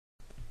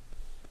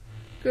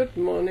Good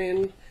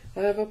morning. I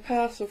have a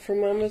parcel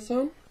from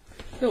Amazon,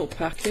 little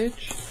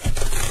package.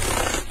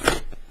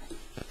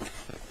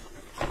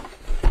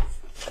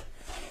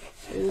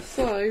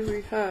 Inside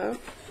we have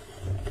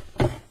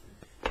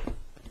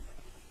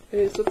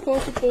is a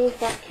portable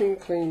vacuum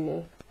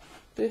cleaner.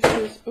 This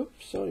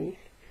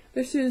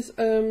is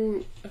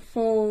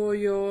for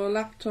your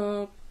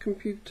laptop,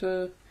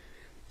 computer,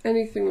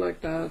 anything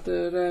like that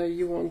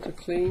you want to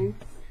clean.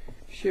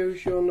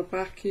 Shows you on the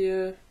back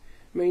here.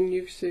 Main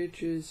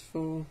usage is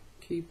for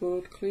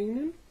keyboard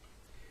cleaning,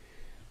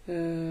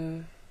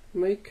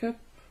 makeup,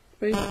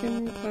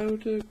 baking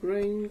powder,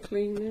 grain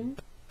cleaning,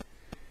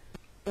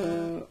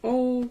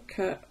 all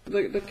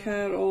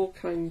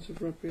kinds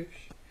of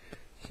rubbish.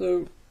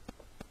 So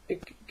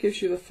it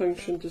gives you the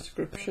function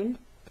description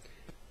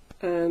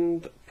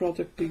and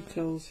product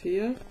details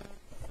here,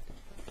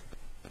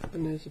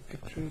 and there's a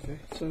picture of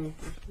it. So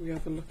we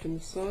have a look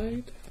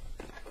inside.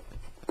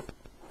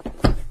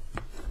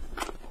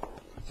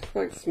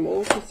 Quite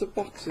small because the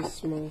box is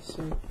small,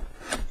 so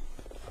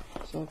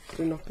it's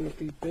obviously not going to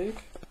be big.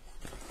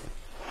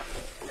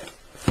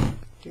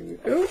 Here we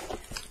go.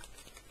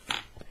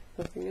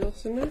 Nothing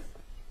else in there.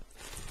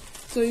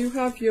 So you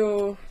have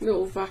your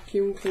little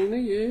vacuum cleaner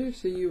here.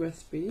 It's a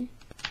USB,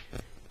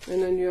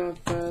 and then you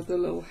have the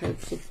little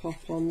heads that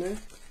pop on there.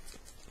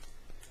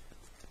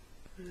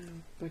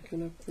 If I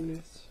can open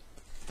this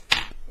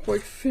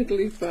quite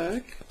fiddly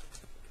bag.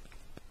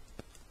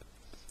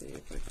 See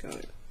if I got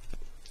it.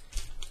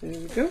 There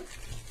we go.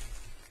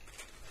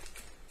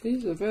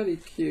 These are very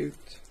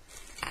cute.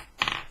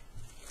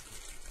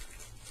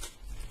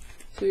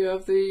 So you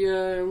have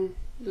the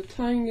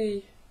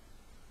tiny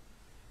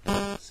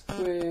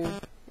square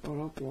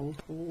or oblong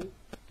hole,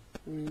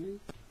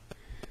 really,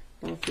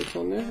 that'll fit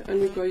on there,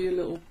 and you've got your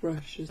little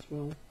brush as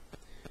well.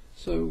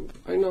 So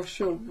I'm not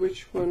sure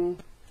which one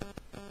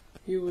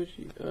you would.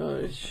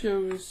 It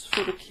shows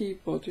for the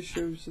keyboard. It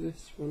shows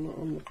this one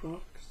on the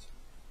box,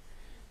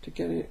 to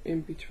get it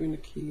in between the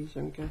keys,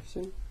 I'm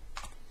guessing.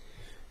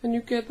 And you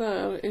get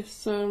that.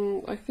 It's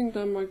I think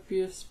that might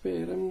be a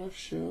spare, I'm not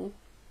sure.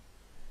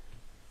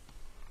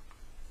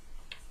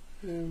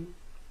 So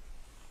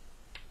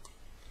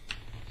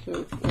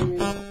let me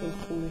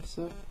open this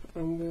up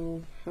and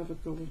we'll have a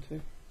go at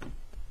it.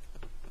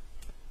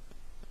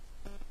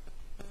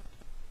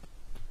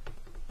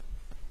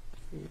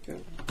 There we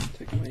go.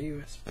 Take my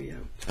USB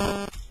out.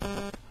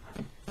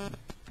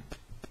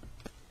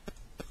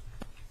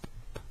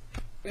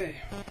 There.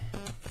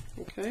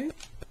 Okay,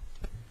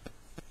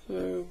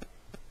 so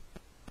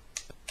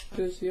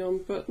there's the on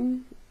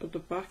button at the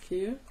back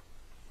here.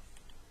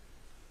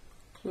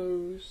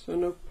 Close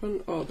and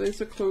open. Oh, there's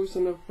a close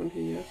and open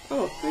here.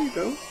 Oh, there you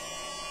go.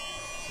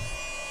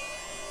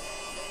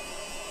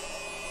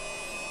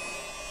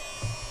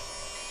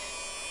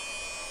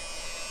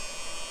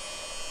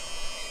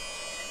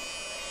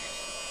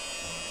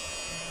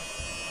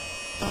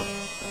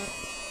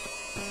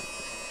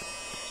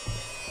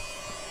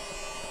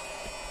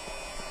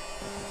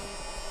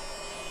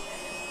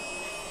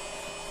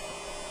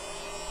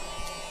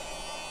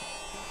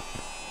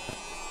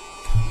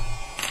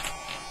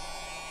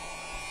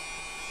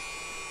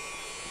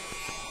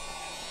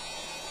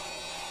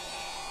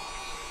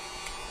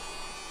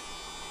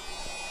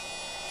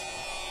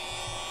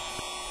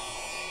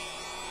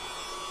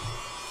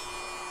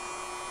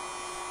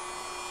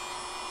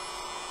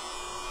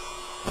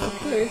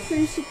 Okay, it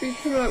seems to be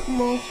coming out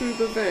more through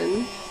the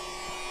vent,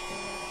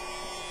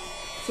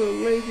 so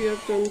maybe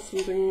I've done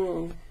something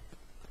wrong.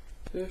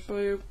 So if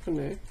I open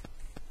it,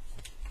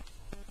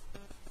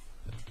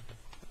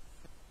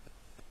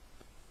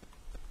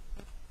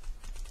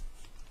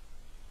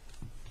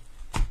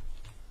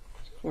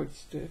 it's quite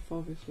stiff,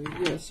 obviously.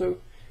 Yeah, so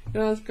it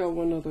has got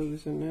one of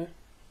those in there.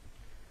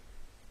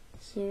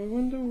 So I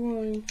wonder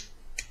why.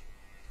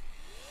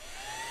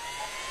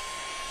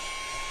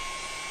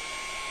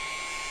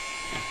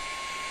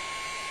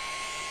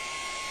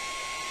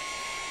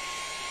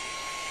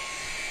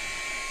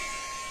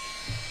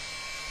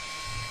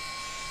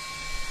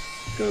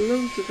 Got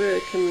loads of air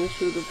coming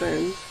through the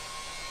vent.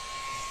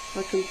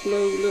 I can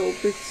blow little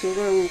bits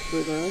around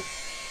with that,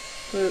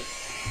 but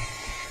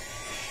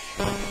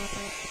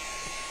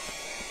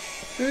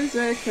there is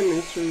air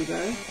coming through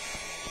there.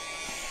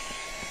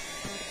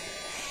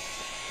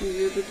 You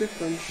hear the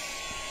difference?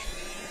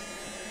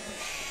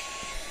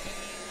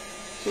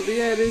 So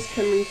the air is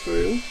coming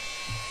through.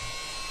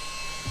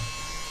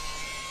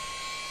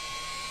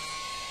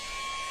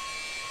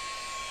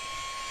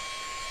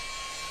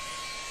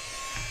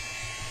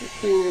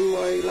 Cleaning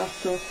my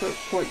laptop up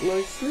quite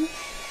nicely.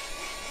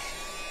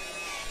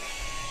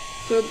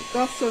 So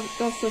that's a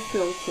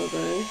filter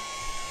there.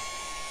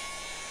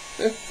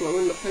 It's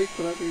blowing the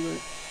paper everywhere.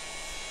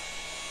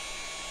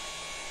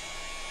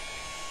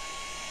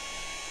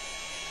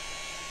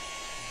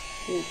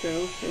 There you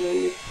go, and then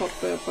you pop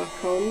that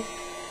back on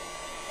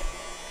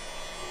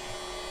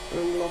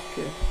and lock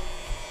it.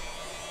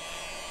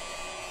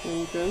 There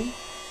you go.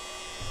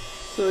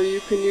 So you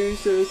can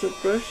use it as a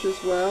brush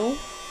as well.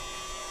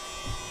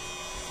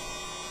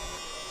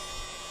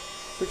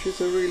 which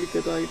is a really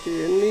good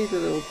idea. And need a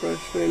little brush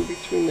for in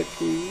between the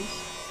keys.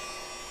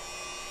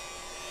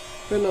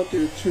 Better not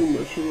do it too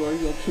much,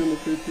 otherwise I'll turn the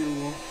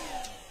video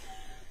off.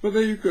 But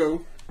there you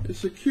go.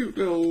 It's a cute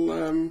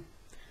little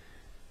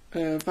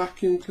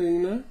vacuum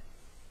cleaner,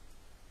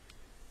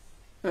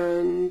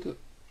 and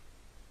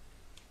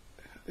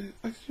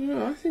I don't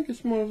know, I think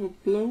it's more of a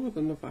blower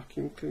than a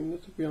vacuum cleaner,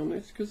 to be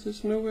honest, because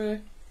there's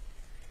nowhere.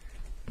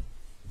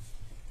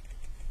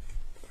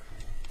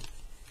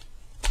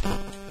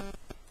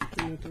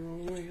 The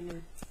wrong way, you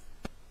know.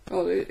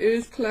 Oh, it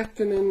is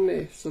collecting in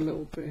this a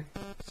little bit,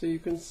 so you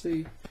can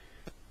see.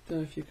 Don't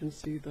know if you can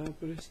see that,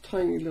 but it's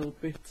tiny little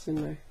bits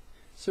in there.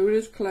 So it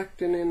is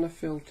collecting in the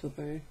filter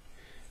there,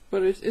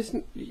 but it's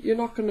you're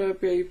not going to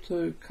be able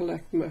to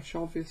collect much,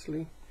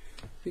 obviously,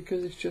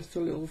 because it's just a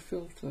little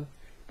filter.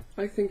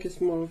 I think it's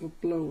more of a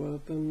blower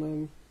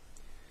than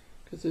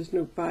because there's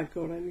no bag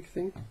or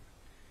anything.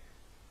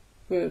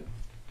 But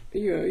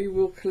you know, you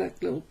will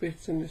collect little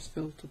bits in this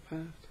filter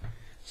part.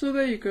 So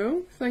there you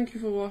go. Thank you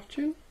for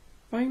watching.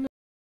 Bye now.